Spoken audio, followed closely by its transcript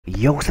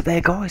Yo, what's up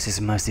there guys, this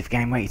is Immersive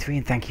Game 83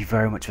 and thank you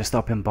very much for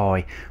stopping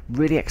by.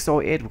 Really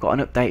excited, we've got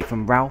an update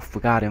from Ralph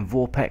regarding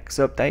Vorpx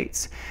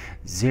updates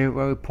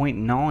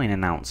 0.9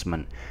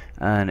 announcement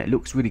and it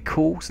looks really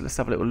cool, so let's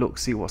have a little look,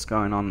 see what's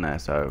going on there.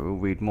 So we'll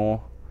read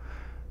more,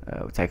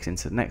 we'll take us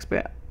into the next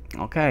bit.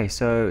 Okay,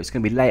 so it's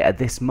going to be later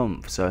this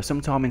month, so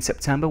sometime in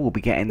September we'll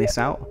be getting this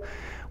out.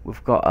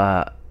 We've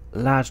got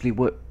largely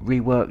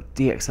reworked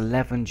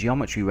DX11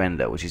 geometry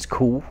render, which is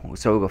cool.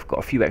 So we've got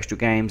a few extra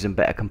games and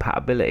better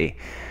compatibility.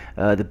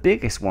 The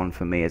biggest one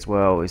for me as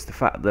well is the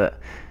fact that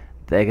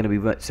they're going to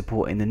be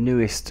supporting the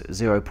newest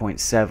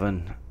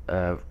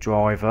 0.7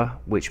 driver,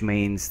 which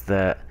means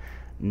that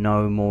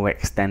no more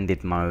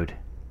extended mode.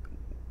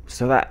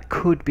 So that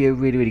could be a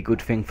really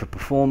good thing for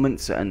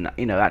performance and,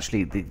 you know,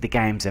 actually the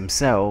games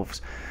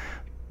themselves.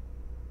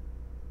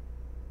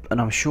 And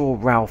I'm sure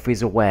Ralph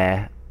is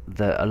aware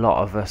that a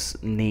lot of us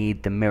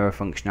need the mirror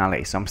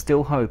functionality, so I'm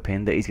still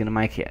hoping that he's going to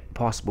make it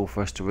possible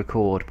for us to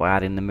record by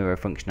adding the mirror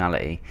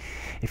functionality.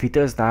 If he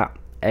does that,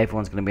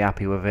 everyone's going to be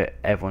happy with it,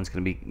 everyone's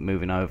going to be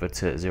moving over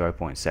to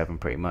 0.7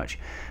 pretty much.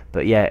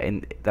 But yeah,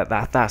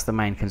 that's the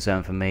main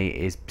concern for me,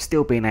 is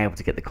still being able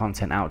to get the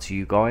content out to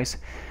you guys.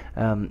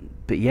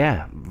 But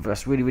yeah,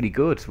 that's really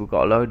good. We've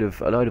got a load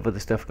of other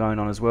stuff going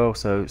on as well.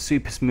 So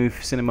super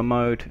smooth cinema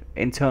mode,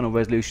 internal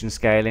resolution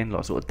scaling,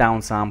 lots of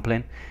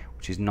downsampling,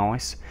 which is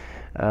nice.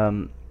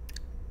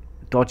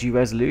 Dodgy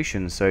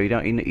resolution, so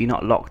you're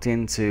not locked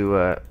into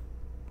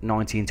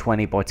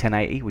 1920 by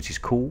 1080, which is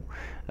cool.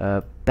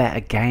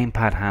 Better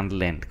gamepad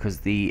handling,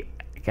 because the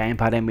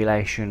gamepad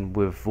emulation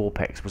with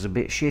Vorpx was a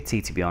bit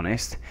shitty, to be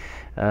honest.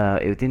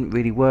 It didn't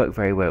really work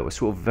very well. It was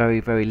sort of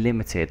very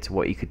limited to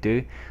what you could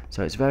do,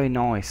 so it's very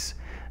nice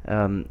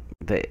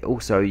that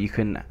also you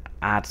can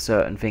add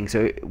certain things.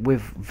 So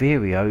with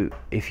Vireo,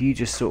 if you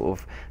just sort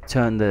of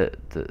turn the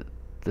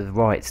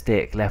right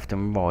stick left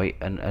and right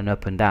and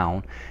up and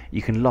down,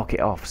 you can lock it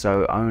off,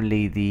 so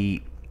only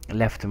the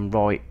left and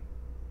right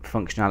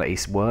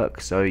functionalities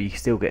work, so you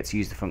still get to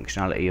use the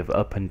functionality of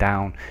up and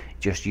down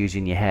just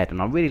using your head,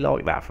 and I really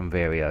like that from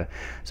Vireo.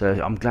 So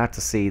I'm glad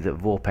to see that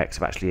Vorpx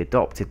have actually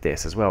adopted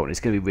this as well, and it's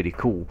going to be really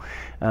cool.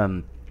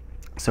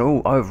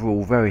 So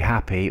overall very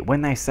happy.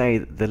 When they say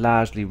the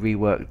largely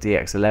reworked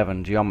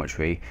DX11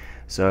 geometry,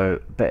 so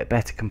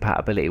better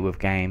compatibility with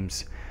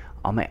games,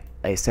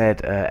 it said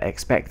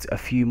expect a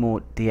few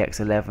more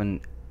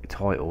DX11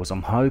 titles.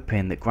 I'm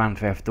hoping that Grand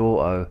Theft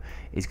Auto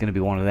is going to be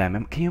one of them.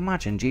 And can you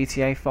imagine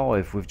GTA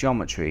 5 with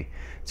geometry?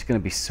 It's going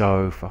to be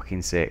so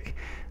fucking sick.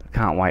 I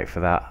can't wait for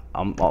that.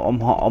 I'm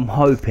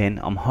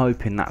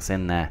hoping that's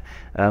in there.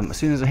 As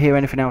soon as I hear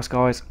anything else,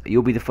 guys,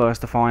 you'll be the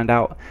first to find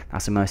out.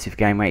 That's Immersive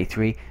Game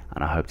 83,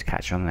 and I hope to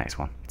catch you on the next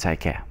one.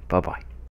 Take care. Bye bye.